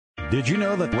Did you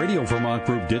know that Radio Vermont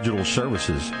Group Digital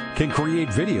Services can create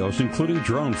videos including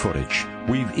drone footage?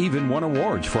 We've even won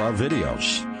awards for our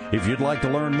videos. If you'd like to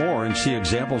learn more and see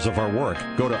examples of our work,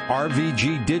 go to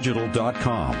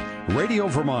rvgdigital.com. Radio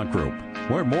Vermont Group.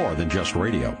 We're more than just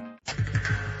radio.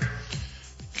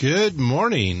 Good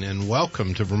morning and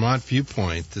welcome to Vermont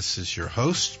Viewpoint. This is your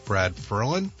host, Brad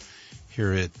Ferland,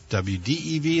 here at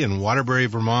WDEV in Waterbury,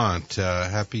 Vermont.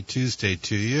 Happy Tuesday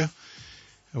to you.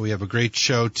 We have a great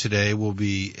show today. We'll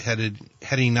be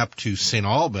heading up to St.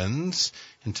 Albans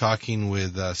and talking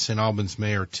with St. Albans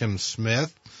Mayor Tim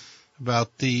Smith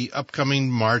about the upcoming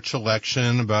March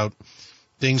election, about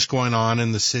things going on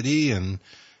in the city and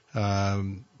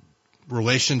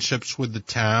relationships with the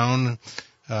town,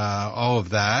 all of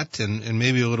that, and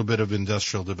maybe a little bit of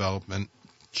industrial development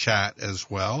chat as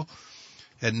well.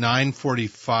 At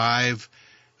 9:45,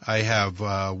 I have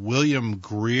William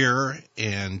Greer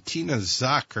and Tina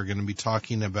Zuck are going to be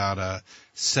talking about a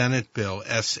Senate Bill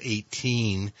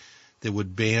S-18 that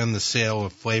would ban the sale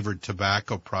of flavored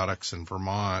tobacco products in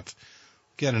Vermont.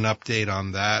 Get an update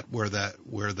on that, where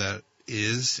that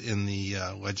is in the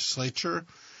legislature.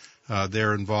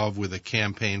 They're involved with a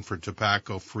campaign for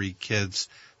tobacco-free kids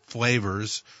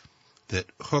flavors that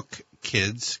hook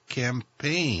kids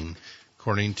campaign,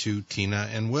 according to Tina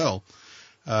and Will.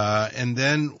 And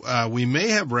then we may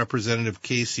have Representative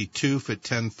Casey Toof at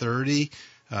 10:30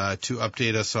 to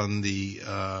update us on the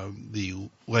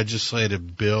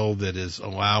legislative bill that is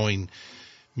allowing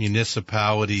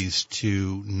municipalities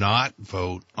to not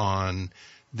vote on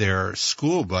their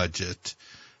school budget.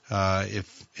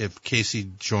 If Casey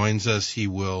joins us, he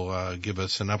will give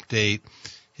us an update.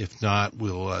 If not,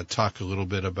 we'll talk a little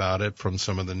bit about it from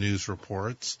some of the news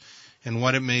reports and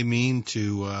what it may mean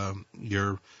to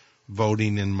your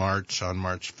voting in March on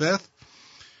March 5th.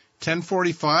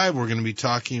 10:45, we're going to be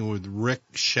talking with Rick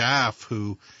Schaff,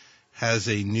 who has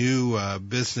a new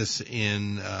business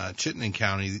in Chittenden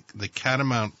County, the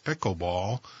Catamount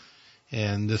Pickleball,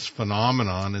 and this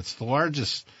phenomenon. It's the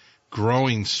largest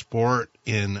growing sport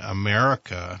in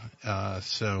America.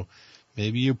 So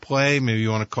maybe you play, maybe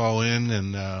you want to call in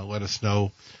and let us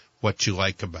know what you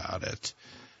like about it.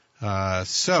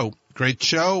 So great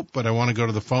show, but I want to go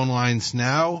to the phone lines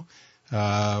now.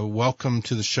 Welcome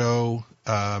to the show,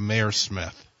 Mayor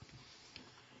Smith.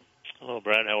 Hello,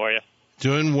 Brad. How are you?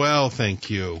 Doing well, thank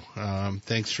you.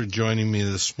 Thanks for joining me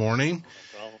this morning.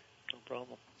 No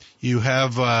problem. You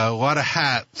have a lot of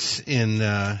hats in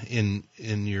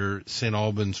your St.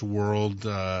 Albans world,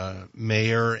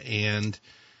 Mayor, and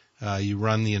you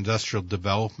run the Industrial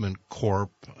Development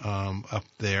Corp up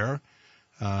there,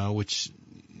 which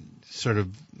sort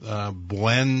of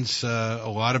blends a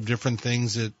lot of different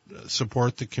things that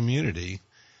support the community.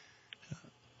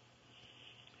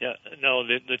 Yeah, no,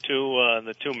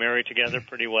 the two marry together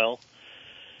pretty well.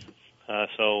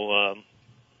 So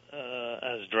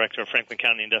as director of Franklin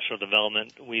County Industrial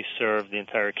Development, we serve the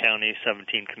entire county,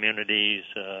 17 communities.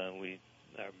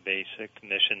 Our basic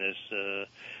mission is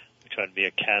we try to be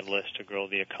a catalyst to grow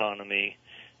the economy,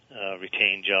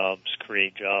 retain jobs,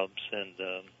 create jobs, and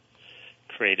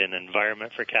create an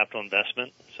environment for capital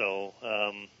investment. So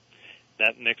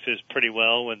that mixes pretty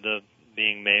well with the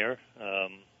being mayor.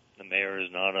 The mayor is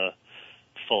not a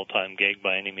full-time gig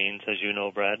by any means, as you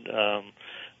know, Brad.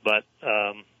 But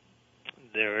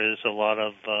there is a lot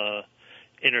of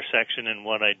intersection in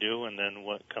what I do and then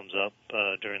what comes up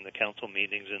during the council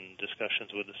meetings and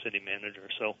discussions with the city manager.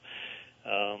 So,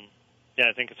 yeah,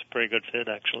 I think it's a pretty good fit,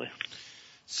 actually.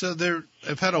 So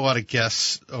I've had a lot of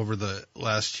guests over the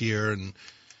last year and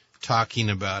talking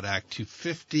about Act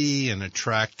 250 and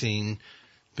attracting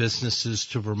businesses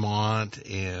to Vermont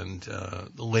and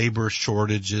labor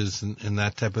shortages and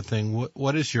that type of thing.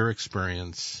 What is your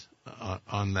experience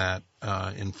on that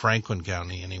in Franklin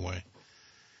County anyway?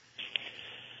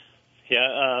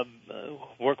 Yeah,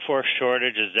 workforce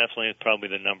shortage is definitely probably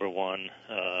the number one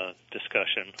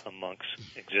discussion amongst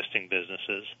existing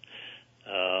businesses.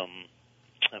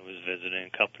 I was visiting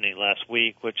a company last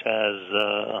week which has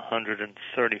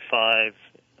 135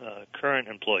 current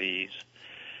employees,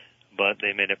 but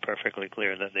they made it perfectly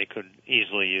clear that they could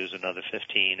easily use another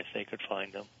 15 if they could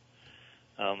find them.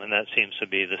 And that seems to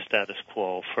be the status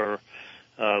quo for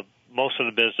most of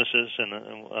the businesses,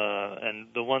 and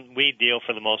the one we deal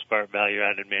for the most part,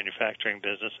 value-added manufacturing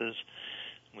businesses.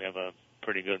 We have a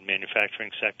pretty good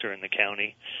manufacturing sector in the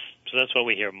county, so that's what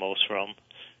we hear most from.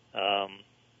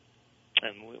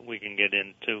 And we can get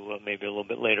into maybe a little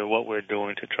bit later what we're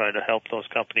doing to try to help those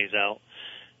companies out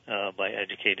by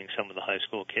educating some of the high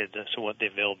school kids as to what the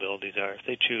availabilities are if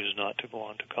they choose not to go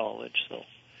on to college. So,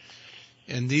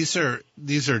 And these are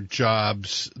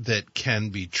jobs that can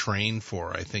be trained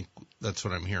for. I think that's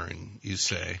what I'm hearing you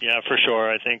say. Yeah, for sure.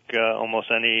 I think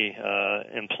almost any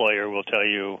employer will tell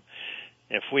you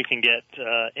if we can get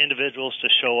individuals to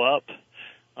show up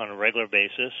on a regular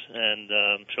basis and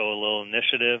show a little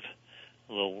initiative,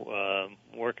 a little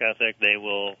work ethic, they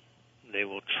will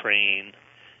train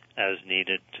as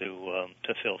needed to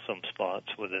fill some spots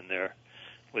within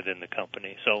the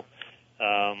company. So.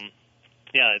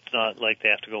 Yeah, it's not like they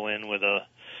have to go in with a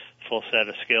full set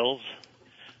of skills.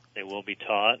 They will be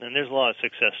taught. And there's a lot of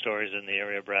success stories in the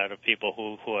area, Brad, of people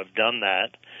who have done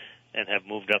that and have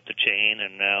moved up the chain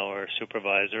and now are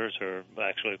supervisors or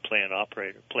actually plant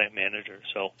managers.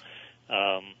 So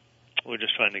we're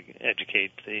just trying to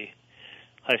educate the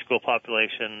high school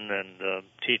population and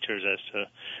teachers as to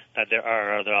that there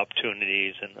are other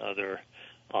opportunities and other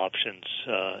options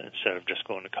instead of just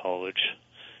going to college.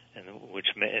 And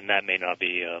that may not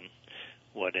be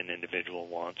what an individual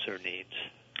wants or needs.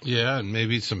 Yeah, and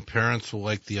maybe some parents will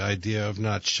like the idea of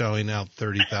not shelling out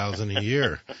 $30,000 a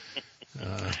year,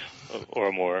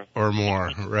 or more. Or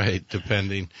more, right?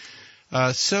 Depending.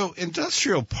 So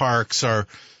industrial parks are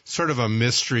sort of a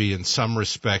mystery in some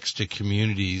respects to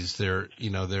communities. They're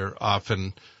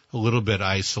often a little bit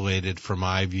isolated from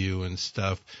eye view and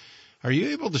stuff. Are you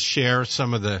able to share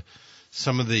some of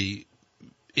the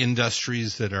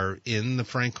industries that are in the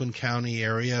Franklin County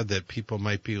area that people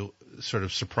might be sort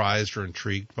of surprised or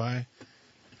intrigued by?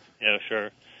 Yeah,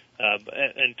 sure.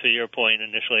 And to your point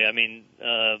initially, I mean,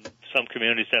 some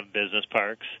communities have business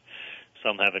parks,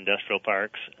 some have industrial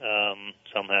parks,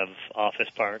 some have office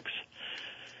parks.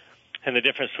 And the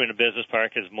difference between a business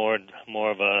park is more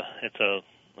of it's a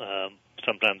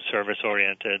sometimes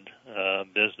service-oriented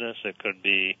business. It could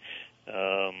be,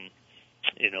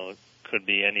 could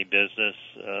be any business.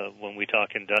 When we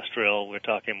talk industrial, we're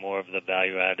talking more of the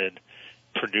value-added,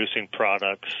 producing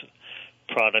products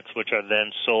which are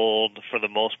then sold for the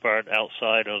most part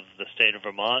outside of the state of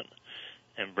Vermont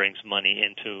and brings money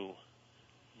into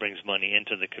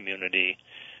the community,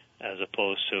 as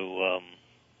opposed to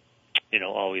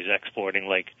always exporting.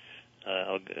 Like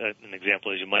an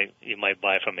example is you might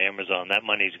buy from Amazon. That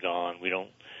money's gone. We don't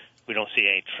see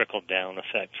any trickle down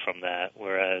effect from that.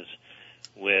 Whereas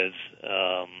with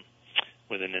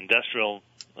an industrial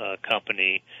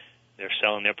company, they're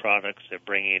selling their products, they're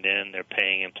bringing it in, they're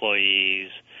paying employees,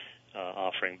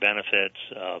 offering benefits,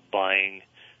 buying,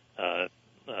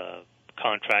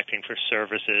 contracting for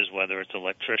services, whether it's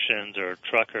electricians or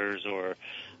truckers or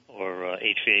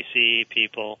HVAC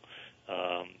people,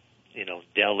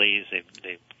 delis,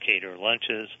 they cater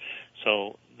lunches.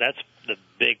 So that's the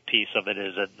big piece of it,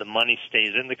 is that the money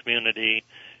stays in the community,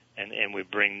 and we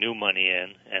bring new money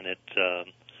in, and it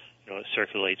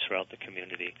circulates throughout the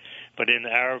community. But in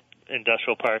our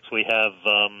industrial parks, we have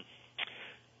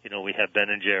Ben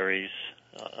and Jerry's.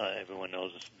 Everyone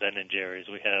knows Ben and Jerry's.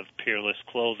 We have Peerless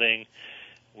Clothing,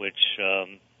 which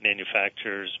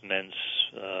manufactures men's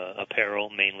apparel,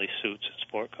 mainly suits and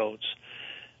sport coats.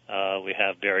 We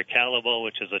have Barry Callebaut,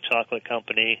 which is a chocolate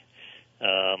company,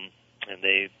 and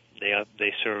they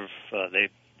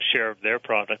share their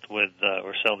product with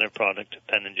or sell their product to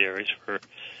Ben and Jerry's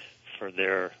for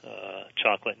their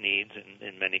chocolate needs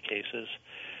in many cases.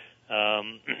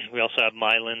 We also have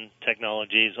Mylan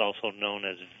Technologies, also known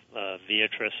as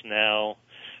Viatris now.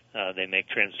 They make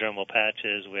transdermal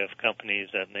patches. We have companies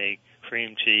that make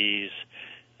cream cheese,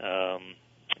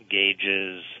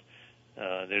 gauges.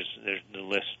 There's the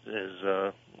list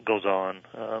goes on.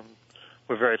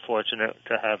 We're very fortunate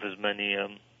to have as many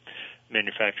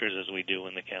manufacturers as we do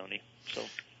in the county.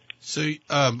 So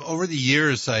over the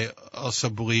years, I also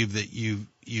believe that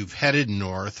you've headed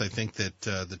north. I think that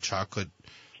the chocolate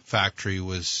factory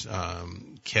was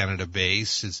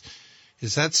Canada-based.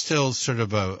 Is that still sort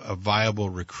of a viable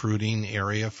recruiting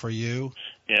area for you?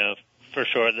 Yeah, for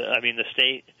sure. I mean, the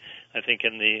state, I think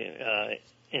in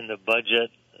the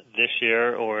budget this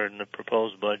year, or in the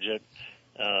proposed budget,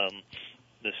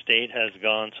 the state has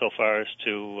gone so far as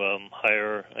to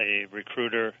hire a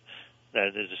recruiter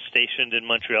that is stationed in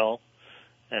Montreal,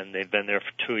 and they've been there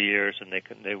for 2 years, and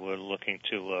they were looking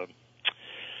to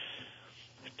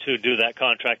do that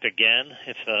contract again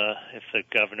if the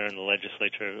governor and the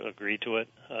legislature agree to it.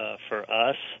 For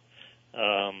us,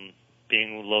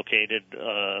 being located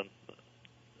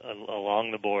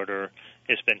along the border,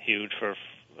 it's been huge for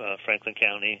Franklin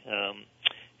County.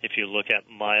 If you look at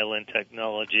Mylan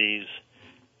Technologies,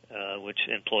 which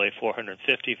employ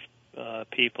 450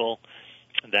 people,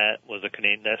 that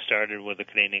started with a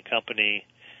Canadian company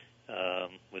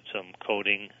with some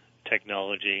coding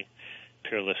technology.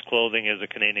 Peerless Clothing is a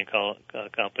Canadian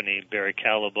company. Barry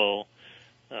Callebaut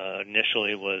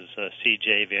initially was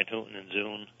CJ Van Houten and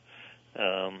Zoon,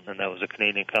 and that was a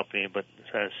Canadian company, but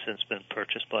has since been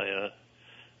purchased by a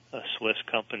Swiss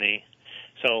company.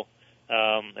 So,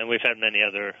 and we've had many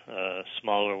other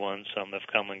smaller ones. Some have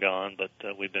come and gone, but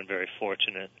we've been very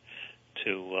fortunate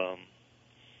to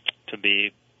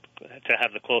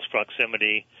have the close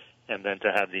proximity, and then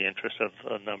to have the interest of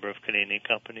a number of Canadian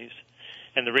companies.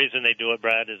 And the reason they do it,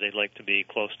 Brad, is they like to be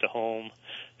close to home.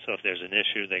 So if there's an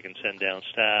issue, they can send down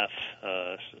staff,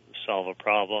 solve a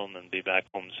problem, and be back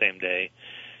home the same day.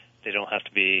 They don't have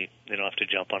to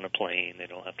jump on a plane. They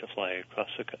don't have to fly across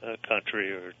the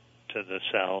country or to the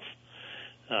south.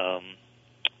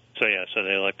 So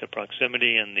they like the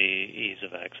proximity and the ease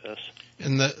of access.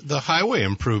 And the highway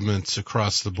improvements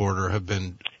across the border have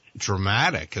been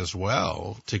dramatic as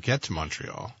well to get to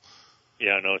Montreal.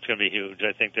 Yeah, no, it's going to be huge.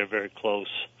 I think they're very close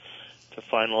to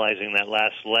finalizing that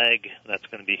last leg. That's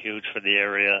going to be huge for the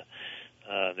area.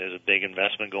 There's a big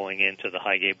investment going into the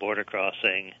Highgate border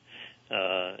crossing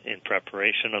in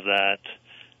preparation of that.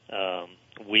 I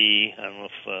don't know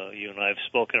if you and I have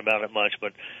spoken about it much,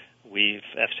 but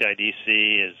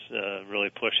FCIDC is really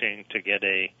pushing to get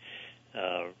a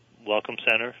welcome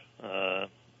center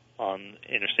on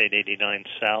Interstate 89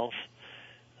 South.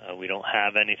 We don't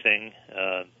have anything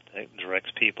that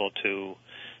directs people to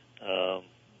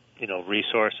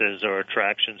resources or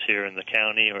attractions here in the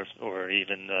county or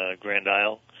even Grand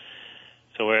Isle.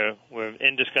 So we're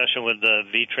in discussion with the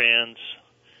VTrans,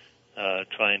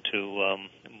 trying to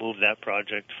move that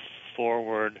project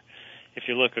forward. If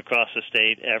you look across the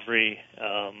state, every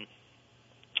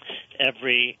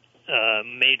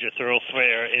major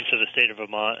thoroughfare into the state of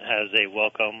Vermont has a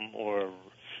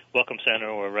welcome center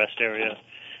or rest area,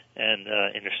 and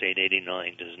Interstate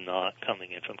 89 is not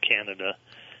coming in from Canada.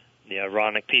 The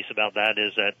ironic piece about that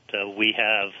is that we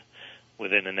have,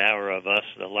 within an hour of us,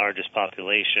 the largest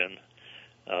population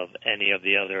of any of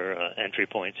the other entry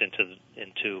points into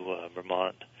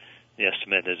Vermont. The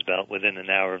estimate is about within an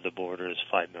hour of the border is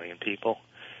 5 million people.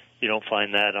 You don't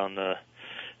find that on the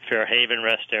Fairhaven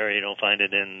rest area. You don't find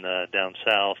it in down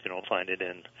south. You don't find it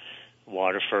in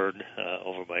Waterford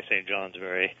over by St.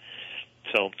 Johnsbury.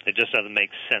 So it just doesn't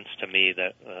make sense to me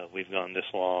that we've gone this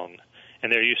long.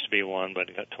 And there used to be one, but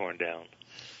it got torn down.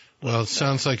 Well, it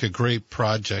sounds like a great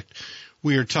project.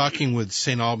 We are talking with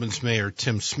St. Albans Mayor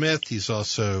Tim Smith. He's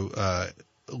also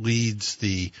leads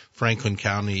the Franklin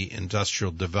County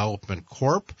Industrial Development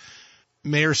Corp.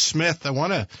 Mayor Smith, I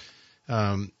want to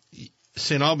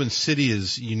St. Albans City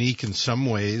is unique in some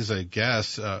ways, I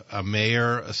guess. A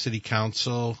mayor, a city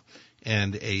council,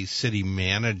 and a city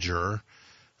manager.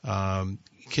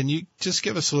 Can you just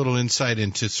give us a little insight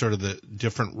into sort of the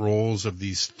different roles of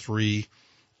these three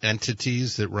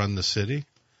entities that run the city?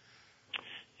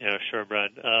 Yeah, sure,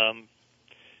 Brad.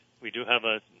 We do have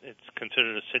it's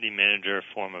considered a city manager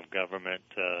form of government,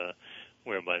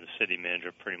 whereby the city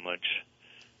manager pretty much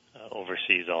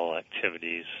oversees all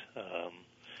activities.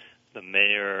 The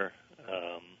mayor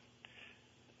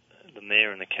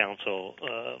and the council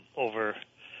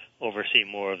oversee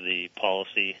more of the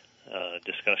policy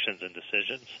discussions and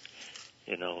decisions,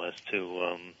 as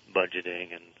to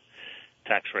budgeting and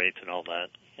tax rates and all that.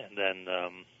 And then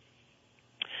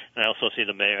and I also see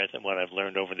the mayor, I think what I've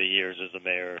learned over the years is the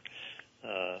mayor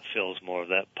fills more of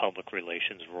that public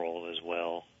relations role as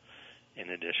well, in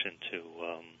addition to,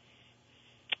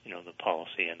 the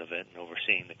policy end of it and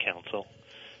overseeing the council.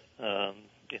 The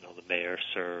mayor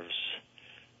serves,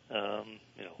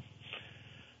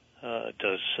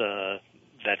 does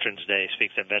Veterans Day,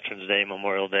 speaks at Veterans Day,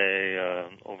 Memorial Day,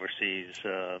 oversees,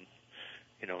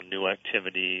 new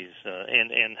activities,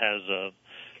 and has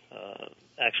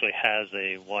actually has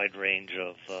a wide range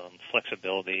of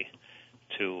flexibility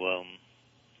to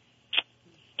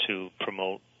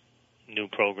promote new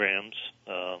programs.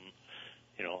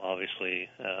 Obviously,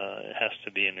 it has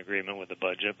to be in agreement with the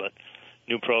budget, but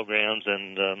new programs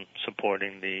and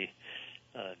supporting the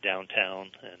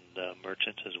downtown and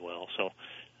merchants as well. So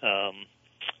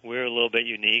we're a little bit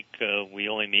unique. We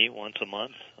only meet once a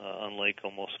month, unlike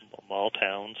almost all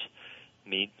towns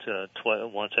meet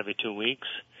once every 2 weeks.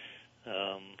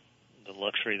 The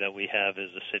luxury that we have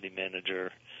is the city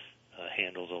manager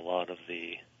handles a lot of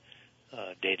the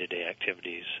day-to-day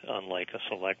activities, unlike a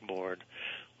select board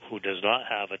who does not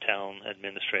have a town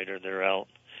administrator. They're out,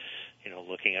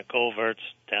 looking at culverts,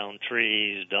 down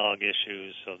trees, dog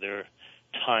issues, so their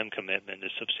time commitment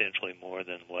is substantially more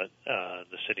than what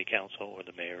the city council or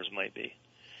the mayors might be.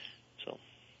 So.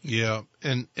 Yeah,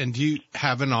 and do you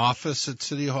have an office at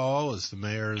City Hall as the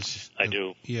mayor's? I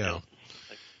do. Yeah.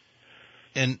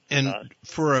 And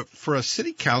for a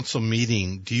city council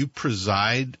meeting, do you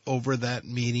preside over that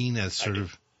meeting as sort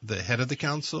of the head of the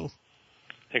council?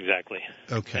 Exactly.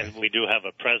 Okay. And we do have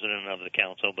a president of the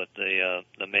council, but the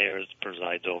mayor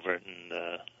presides over it,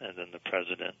 and then the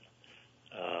president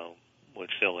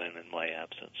would fill in my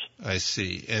absence. I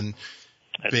see. And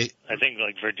I think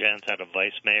like Virginia's had a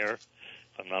vice mayor,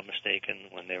 if I'm not mistaken,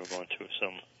 when they were going through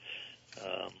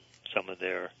some of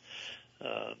their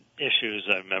issues.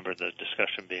 I remember the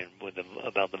discussion being with them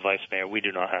about the vice mayor. We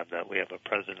do not have that. We have a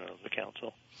president of the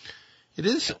council. It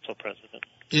is council president.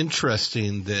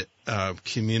 Interesting that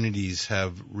communities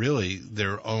have really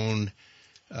their own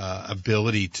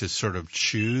ability to sort of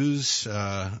choose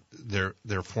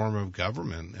their form of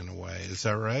government in a way. Is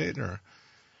that right? Or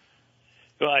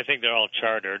well, I think they're all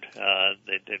chartered.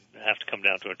 They'd have to come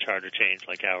down to a charter change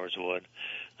like ours would.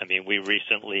 I mean, we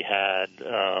recently had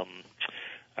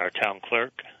our town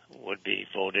clerk would be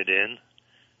voted in,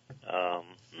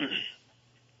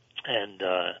 and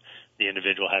the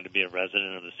individual had to be a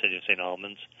resident of the city of St.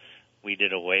 Albans. We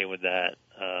did away with that,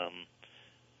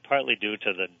 partly due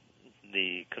to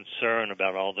the concern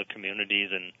about all the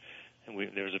communities, and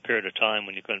there was a period of time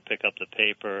when you couldn't pick up the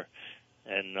paper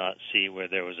and not see where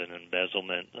there was an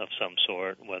embezzlement of some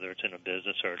sort, whether it's in a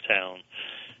business or a town.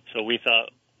 So we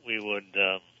thought we would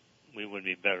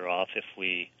be better off if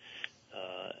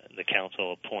the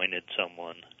council appointed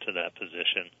someone to that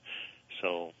position.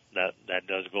 So that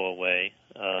does go away,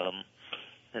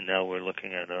 and now we're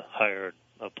looking at a higher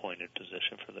appointed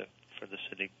position for the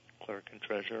city clerk and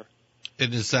treasurer.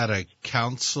 And is that a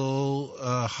council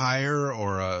hire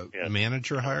or a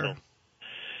manager hire?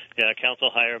 Yeah, council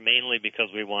hire, mainly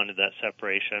because we wanted that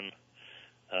separation,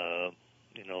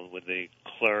 with the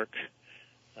clerk.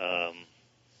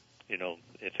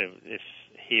 If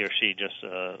he or she just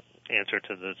answered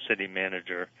to the city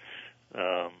manager,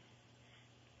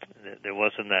 there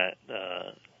wasn't a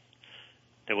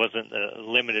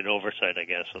limited oversight, I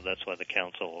guess. So that's why the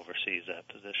council oversees that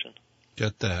position.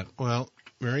 Get that. Well,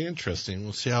 very interesting.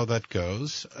 We'll see how that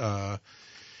goes.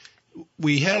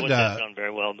 We had done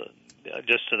very well.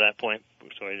 Just to that point,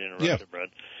 sorry to interrupt you,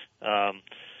 Brad.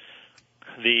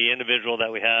 The individual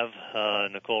that we have,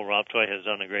 Nicole Roptoy, has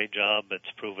done a great job.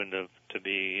 It's proven to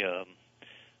be a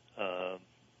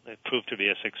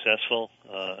successful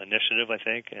initiative, I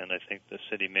think, and I think the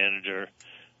city manager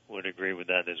would agree with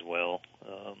that as well.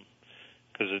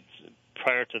 Because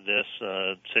prior to this,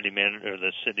 city manager,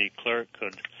 the city clerk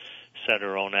could set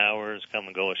her own hours, come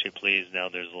and go as she pleased. Now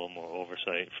there's a little more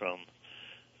oversight from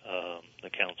the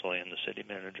council and the city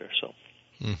manager. So,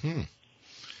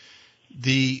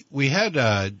 we had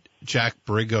Jack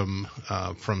Brigham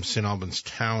from St. Albans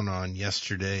Town on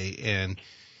yesterday, and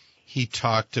he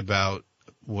talked about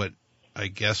what I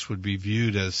guess would be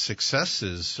viewed as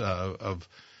successes of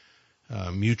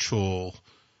mutual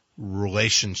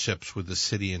relationships with the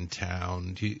city and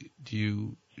town. Do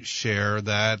you share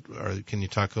that, or can you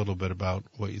talk a little bit about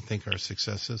what you think are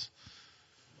successes?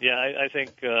 Yeah, I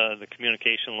think the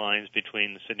communication lines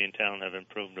between the city and town have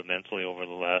improved immensely over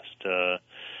the last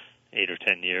 8 or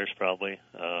 10 years, probably.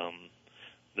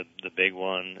 The big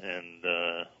one, and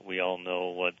we all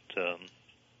know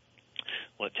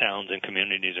what towns and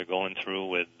communities are going through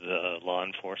with law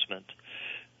enforcement.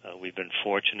 We've been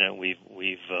fortunate. We've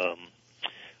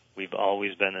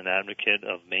always been an advocate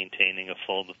of maintaining a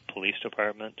full police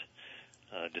department,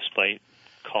 despite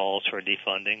calls for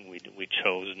defunding. We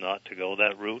chose not to go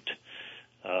that route,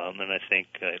 and I think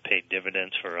it paid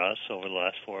dividends for us over the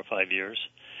last 4 or 5 years.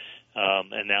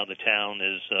 And now the town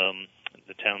and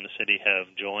the city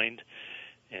have joined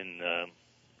in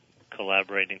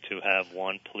collaborating to have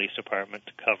one police department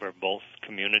to cover both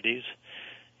communities.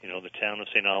 The town of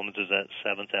St. Albans is at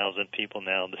 7,000 people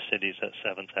now. The city's at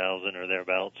 7,000 or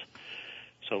thereabouts.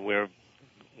 So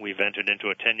we've entered into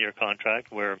a 10-year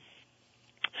contract where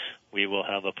we will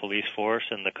have a police force,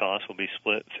 and the cost will be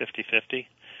split 50-50.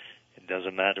 It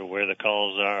doesn't matter where the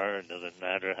calls are. It doesn't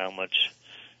matter how much.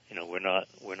 We're not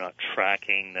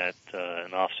tracking that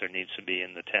an officer needs to be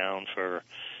in the town for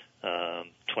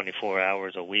 24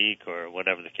 hours a week or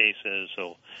whatever the case is.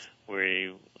 So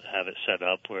we have it set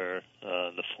up where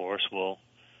the force will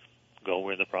go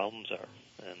where the problems are,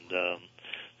 and the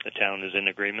town is in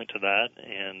agreement to that.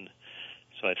 And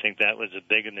so I think that was a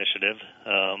big initiative.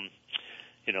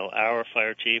 Our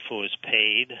fire chief, who is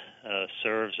paid,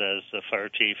 serves as the fire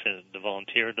chief in the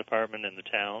volunteer department in the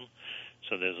town.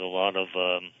 So there's a lot of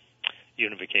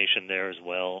unification there as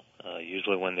well.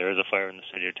 Usually when there is a fire in the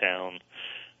city or town,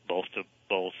 both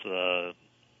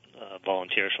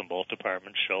volunteers from both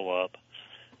departments show up.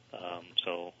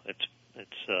 So it's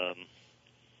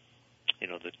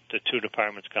the two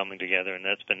departments coming together, and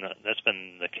that's been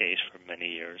the case for many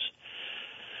years.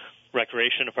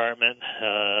 Recreation department,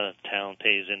 town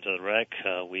pays into the rec.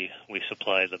 We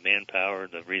supply the manpower,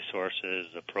 the resources,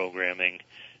 the programming,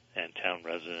 and town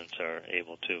residents are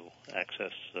able to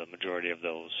access the majority of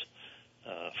those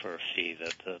for a fee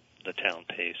that the town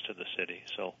pays to the city.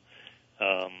 So,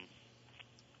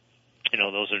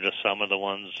 those are just some of the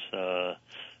ones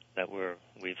that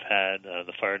we've had.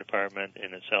 The fire department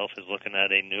in itself is looking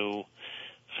at a new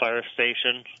fire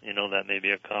station. That may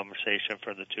be a conversation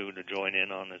for the two to join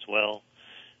in on as well.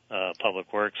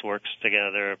 Public Works works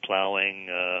together, plowing,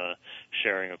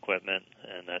 sharing equipment,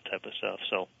 and that type of stuff.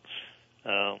 So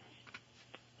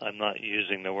I'm not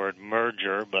using the word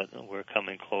merger, but we're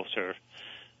coming closer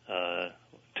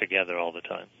together all the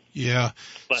time. Yeah.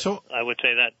 But so I would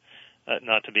say that,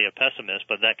 not to be a pessimist,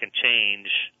 but that can change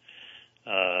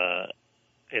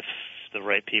if the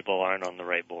right people aren't on the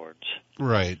right boards.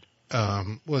 Right. As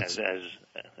we've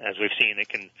seen, it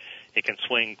can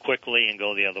swing quickly and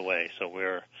go the other way. So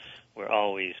we're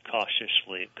always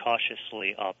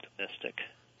cautiously optimistic.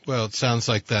 Well, it sounds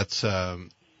like that's.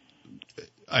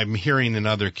 I'm hearing in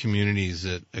other communities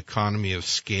that economy of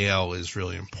scale is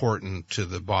really important to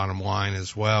the bottom line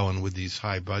as well, and with these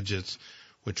high budgets,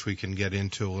 which we can get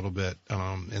into a little bit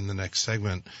in the next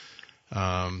segment,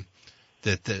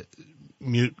 that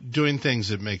doing things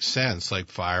that make sense, like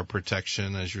fire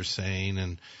protection, as you're saying,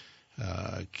 and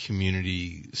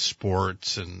community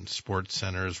sports and sports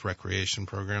centers, recreation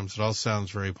programs, it all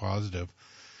sounds very positive.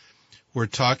 We're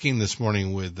talking this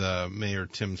morning with Mayor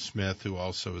Tim Smith, who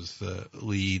also is the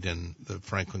lead in the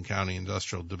Franklin County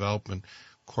Industrial Development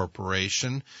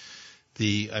Corporation.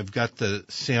 I've got the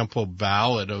sample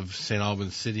ballot of St.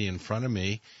 Albans City in front of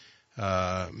me,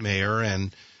 Mayor,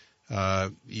 and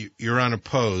you're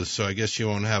unopposed, so I guess you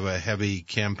won't have a heavy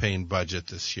campaign budget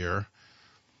this year.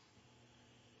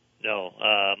 No.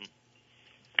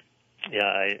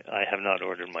 I have not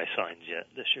ordered my signs yet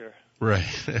this year. Right.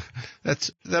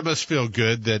 That must feel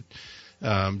good that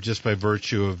just by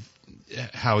virtue of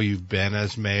how you've been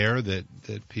as mayor that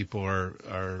people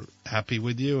are happy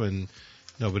with you and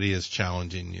nobody is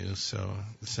challenging you. So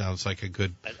it sounds like a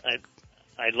good.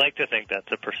 I'd like to think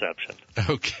that's a perception.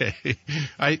 Okay.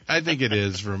 I think it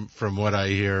is from what I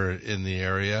hear in the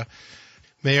area.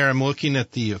 Mayor, I'm looking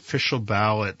at the official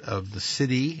ballot of the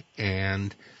city,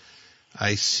 and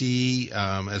I see,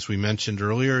 as we mentioned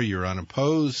earlier, you're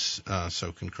unopposed,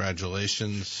 so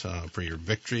congratulations for your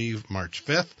victory, March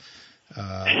 5th.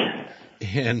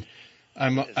 And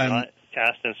I'm not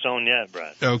cast in stone yet,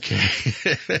 Brad. Okay.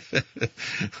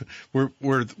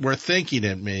 We're thinking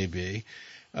it may be.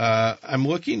 I'm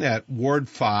looking at Ward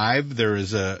 5. There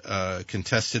is a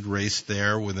contested race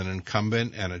there with an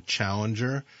incumbent and a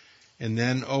challenger. And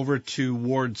then over to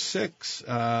Ward 6,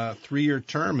 3-year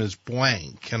term is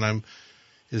blank. And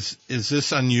is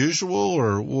this unusual,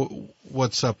 or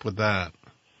what's up with that?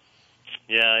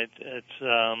 Yeah, it's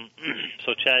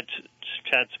so Chad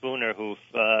Spooner, who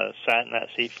sat in that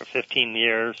seat for 15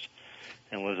 years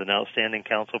and was an outstanding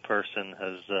council person,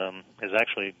 has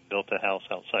actually built a house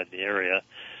outside the area.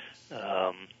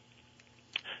 So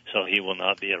he will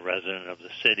not be a resident of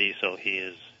the city. So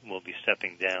will be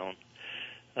stepping down.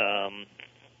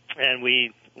 And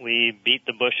we beat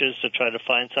the bushes to try to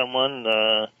find someone,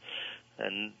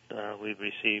 and we've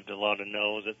received a lot of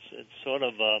no's. It's sort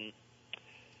of a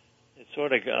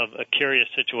curious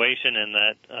situation in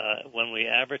that when we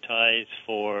advertise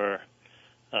for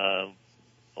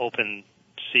open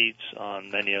seats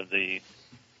on many of the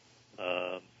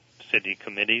city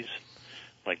committees,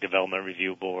 like Development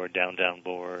Review Board, Downtown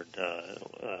Board,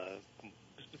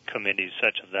 committees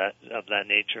such of that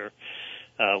nature.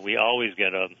 We always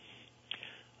get a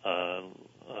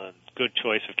good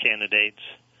choice of candidates.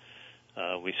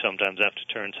 We sometimes have to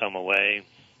turn some away.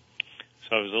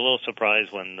 So I was a little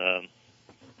surprised when,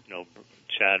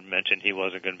 Chad mentioned he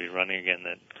wasn't going to be running again,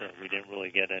 that we didn't really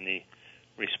get any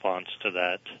response to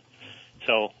that.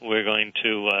 So we're going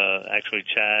to, actually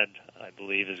Chad, I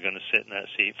believe, is going to sit in that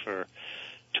seat for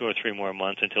 2 or 3 more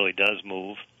months until he does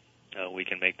move. We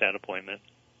can make that appointment.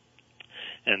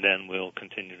 And then we'll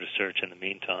continue to search in the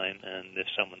meantime. And if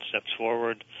someone steps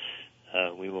forward,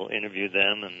 we will interview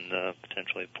them and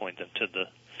potentially appoint them to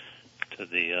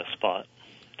the spot.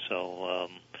 So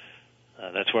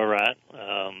that's where we're at.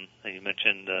 You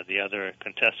mentioned the other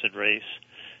contested race.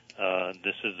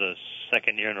 This is the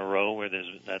second year in a row where there's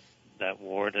that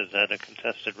ward has had a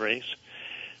contested race.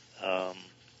 So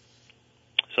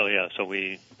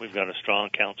we've got a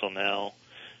strong council now.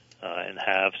 And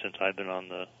have since I've been on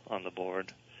the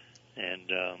board,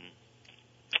 and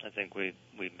I think we've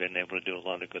been able to do a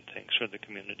lot of good things for the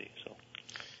community. So.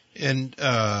 And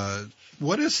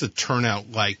what is the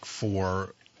turnout like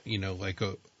for,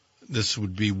 this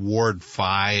would be Ward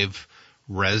 5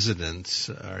 residents?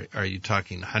 Are you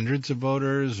talking hundreds of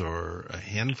voters or a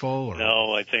handful? Or?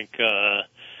 No, I think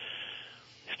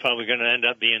it's probably going to end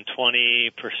up being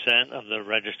 20% of the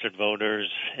registered voters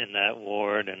in that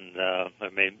ward, and or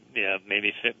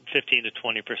maybe 15 to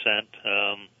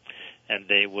 20%, and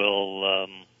they will,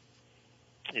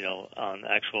 on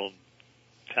actual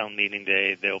town meeting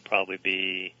day, there'll probably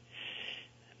be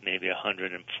maybe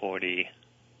 140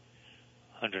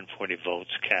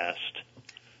 votes cast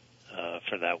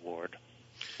for that ward.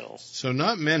 So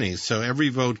not many. So every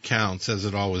vote counts, as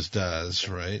it always does,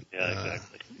 right? Yeah,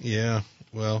 exactly. Yeah.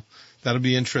 Well, that'll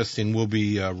be interesting. We'll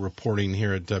be reporting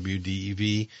here at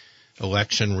WDEV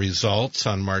election results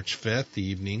on March 5th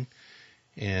evening,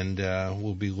 and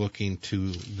we'll be looking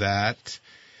to that.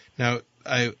 Now,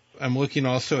 I'm looking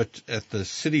also at the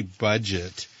city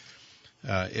budget.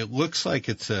 It looks like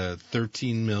it's a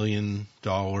 $13 million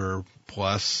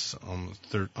plus,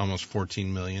 almost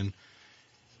 $14 million.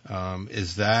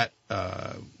 Is that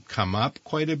come up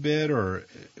quite a bit, or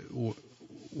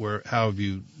how have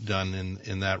you done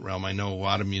in that realm? I know a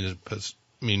lot of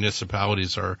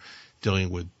municipalities are dealing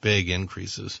with big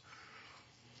increases.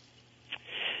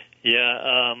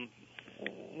 Yeah,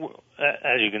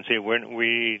 as you can see,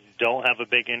 we don't have a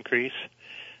big increase.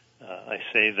 I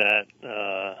say that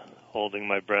holding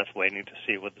my breath, waiting to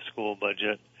see what the school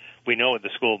budget. We know what the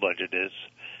school budget is.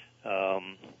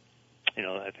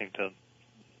 I think the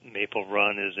Maple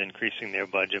Run is increasing their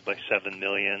budget by $7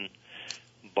 million.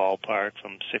 Ballpark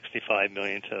from $65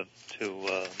 million to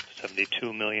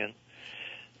 $72 million.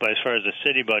 But as far as the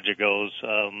city budget goes,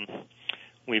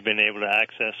 we've been able to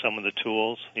access some of the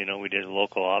tools. We did a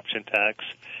local option tax,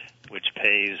 which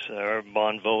pays our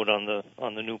bond vote on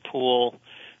the new pool.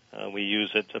 We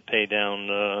use it to pay down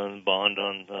the bond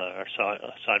on our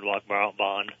sidewalk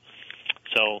bond.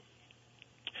 So,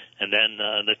 and then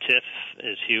the TIF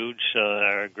is huge.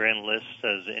 Our grand list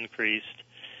has increased,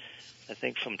 I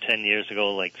think, from 10 years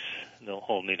ago. Don't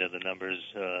hold me to the numbers,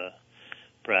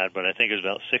 Brad, but I think it's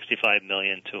about $65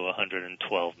 million to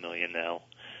 $112 million now.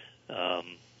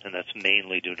 And that's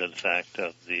mainly due to the fact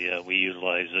of we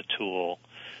utilize a tool,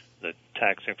 the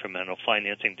tax incremental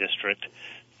financing district,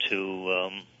 to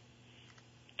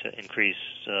increase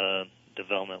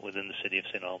development within the city of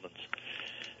St. Albans.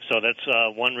 So that's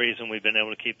one reason we've been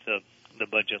able to keep the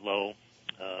budget low.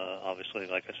 Obviously,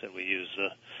 like I said, we use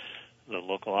the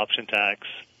local option tax,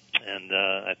 and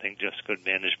I think just good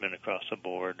management across the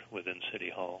board within City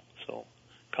Hall. So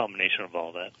combination of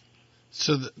all that.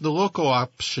 So the local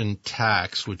option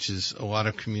tax, which is a lot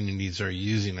of communities are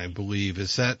using, I believe,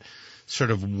 is that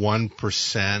sort of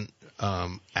 1%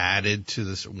 added to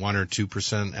this, 1 or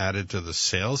 2% added to the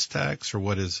sales tax, or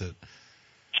what is it?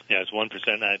 Yeah, it's 1%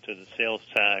 added to the sales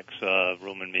tax,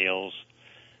 room and meals.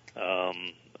 A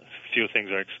few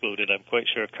things are excluded. I'm quite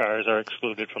sure cars are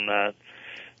excluded from that.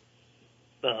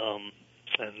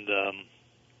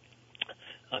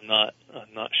 I'm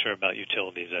not sure about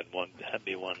utilities. That'd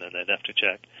be one that I'd have to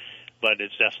check. But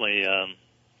it's definitely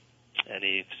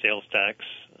any sales tax,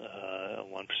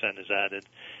 1% is added.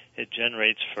 It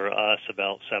generates for us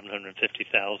about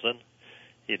 $750,000.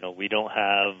 We don't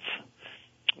have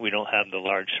the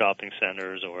large shopping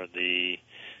centers or the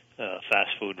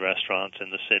fast food restaurants in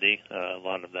the city. A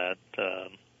lot of that,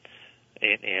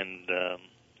 and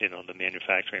the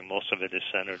manufacturing. Most of it is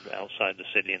centered outside the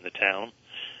city in the town.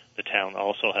 The town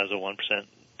also has a 1%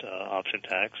 option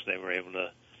tax. They were able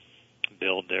to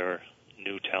build their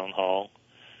new town hall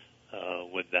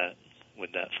with that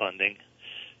funding.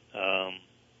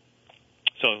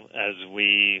 So as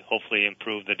we hopefully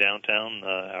improve the downtown,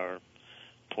 our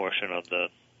portion of the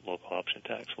local option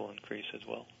tax will increase as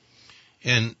well.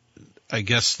 And I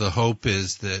guess the hope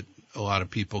is that a lot of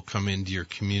people come into your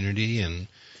community and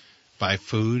buy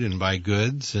food and buy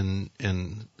goods and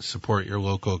support your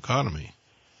local economy.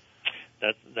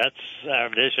 That's our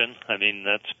vision. I mean,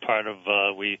 that's part of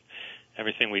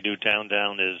everything we do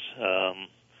downtown is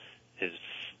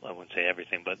I wouldn't say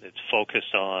everything, but it's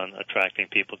focused on attracting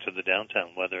people to the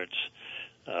downtown, whether it's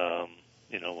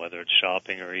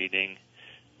shopping or eating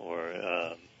or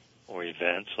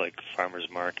events like Farmers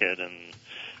Market and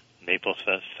Maple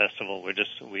Festival.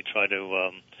 We try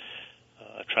to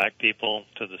attract people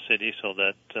to the city so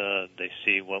that they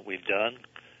see what we've done,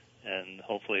 and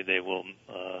hopefully they will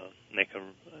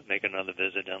make another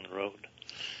visit down the road.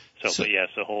 So, but yes,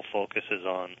 the whole focus is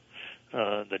on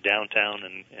the downtown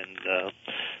and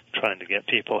trying to get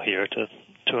people here to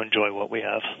enjoy what we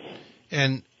have.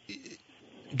 And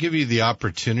give you the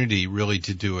opportunity really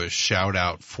to do a shout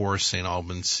out for St.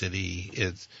 Albans City.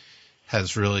 It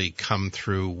has really come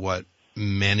through what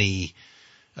many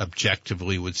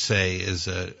objectively would say is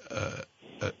an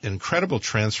incredible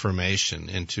transformation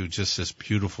into just this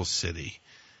beautiful city.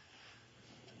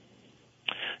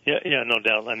 Yeah, no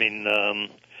doubt. I mean,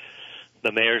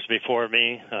 the mayors before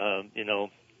me,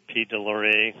 Pete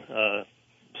DeLaurie,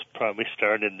 probably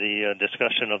started the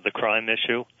discussion of the crime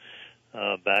issue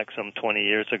back some 20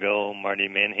 years ago. Marty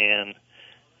Manhan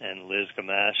and Liz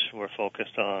Gamache were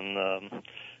focused on,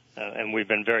 and we've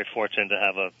been very fortunate to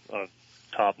have a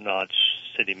top-notch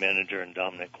city manager in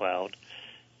Dominic Cloud.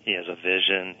 He has a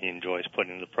vision. He enjoys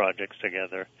putting the projects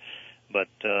together. But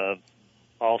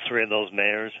all three of those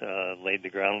mayors laid the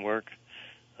groundwork.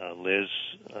 Liz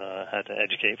had to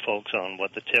educate folks on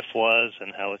what the TIF was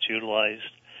and how it's utilized.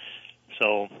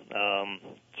 So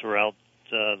throughout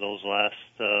those last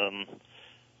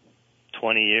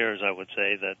 20 years, I would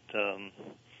say that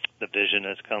the vision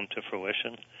has come to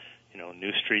fruition.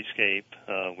 New streetscape.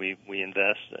 We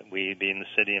invest. We, being the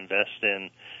city, invest in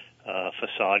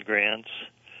facade grants,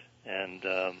 and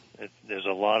there's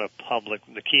a lot of public.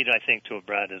 The key, I think, to it,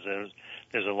 Brad, is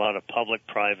there's a lot of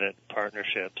public-private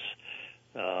partnerships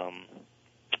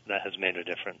that has made a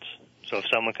difference. So if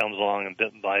someone comes along and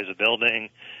buys a building,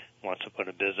 wants to put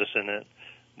a business in it,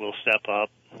 we'll step up.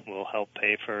 We'll help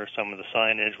pay for some of the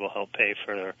signage. We'll help pay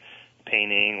for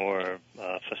painting or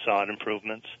facade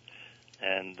improvements.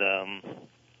 And,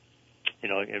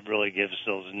 it really gives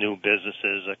those new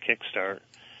businesses a kickstart,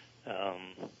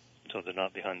 so they're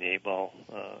not behind the eight ball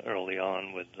early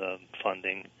on with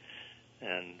funding.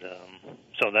 And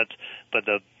but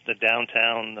the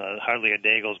downtown, hardly a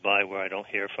day goes by where I don't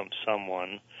hear from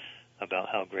someone about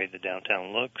how great the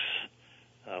downtown looks,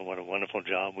 what a wonderful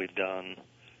job we've done,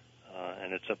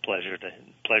 and it's a pleasure to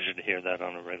hear that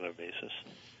on a regular basis.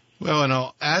 Well, and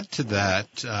I'll add to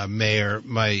that, Mayor,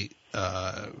 my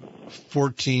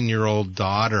 14-year-old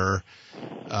daughter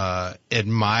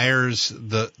admires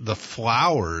the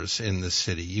flowers in the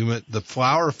city. The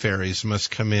flower fairies must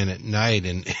come in at night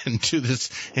and do this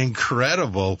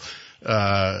incredible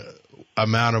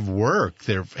amount of work.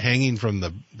 They're hanging from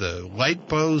the light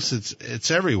posts.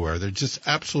 It's everywhere. They're just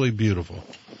absolutely beautiful.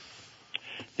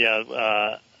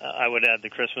 Yeah, I would add the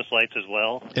Christmas lights as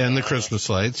well. And the Christmas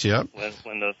lights, yep.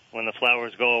 When the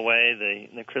flowers go away,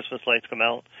 the Christmas lights come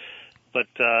out. But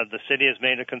the city has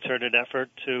made a concerted effort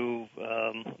to,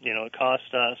 it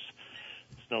cost us,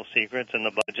 it's no secret, in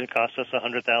the budget, it costs us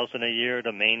 $100,000 a year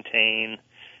to maintain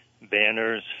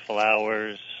banners,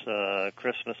 flowers,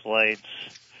 Christmas lights,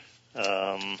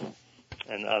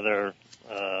 and other,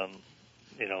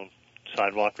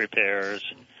 sidewalk repairs,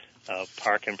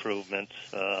 park improvements.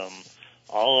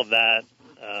 All of that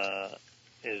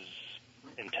is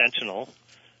intentional.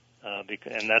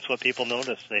 And that's what people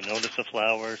notice. They notice the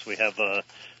flowers. We have a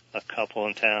couple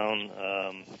in town,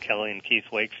 Kelly and Keith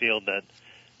Wakefield, that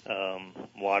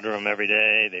water them every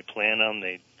day. They plant them.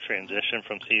 They transition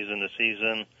from season to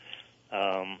season.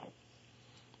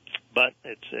 But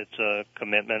it's a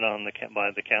commitment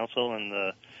by the council and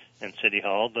City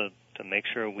Hall to make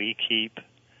sure we keep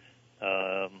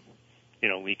the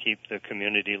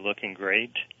community looking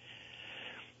great.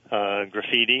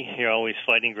 Graffiti, you're always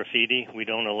fighting graffiti. We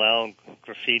don't allow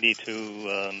graffiti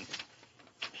to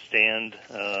stand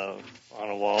on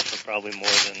a wall for probably more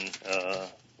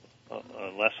than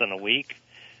less than a week.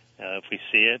 If we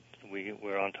see it,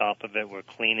 we're on top of it. We're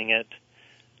cleaning it,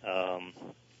 and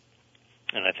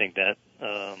I think that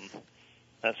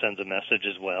sends a message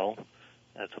as well,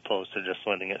 as opposed to just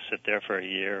letting it sit there for a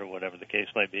year or whatever the case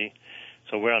might be.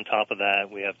 So we're on top of that.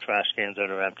 We have trash cans that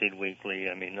are emptied weekly.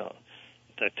 I mean,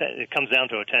 it comes down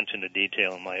to attention to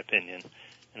detail, in my opinion,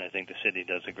 and I think the city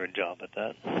does a good job at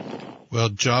that. Well,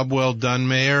 job well done,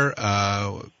 Mayor,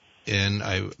 and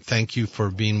I thank you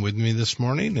for being with me this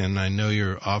morning, and I know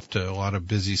you're off to a lot of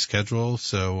busy schedule,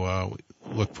 so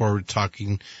look forward to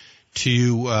talking to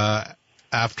you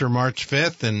after March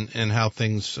 5th and how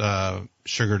things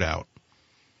sugared out.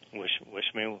 Wish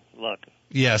me luck.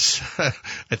 Yes,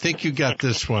 I think you got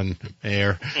this one,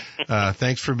 Mayor.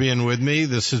 Thanks for being with me.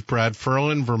 This is Brad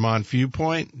Ferland, Vermont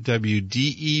Viewpoint,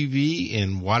 WDEV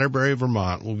in Waterbury,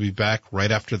 Vermont. We'll be back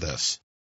right after this.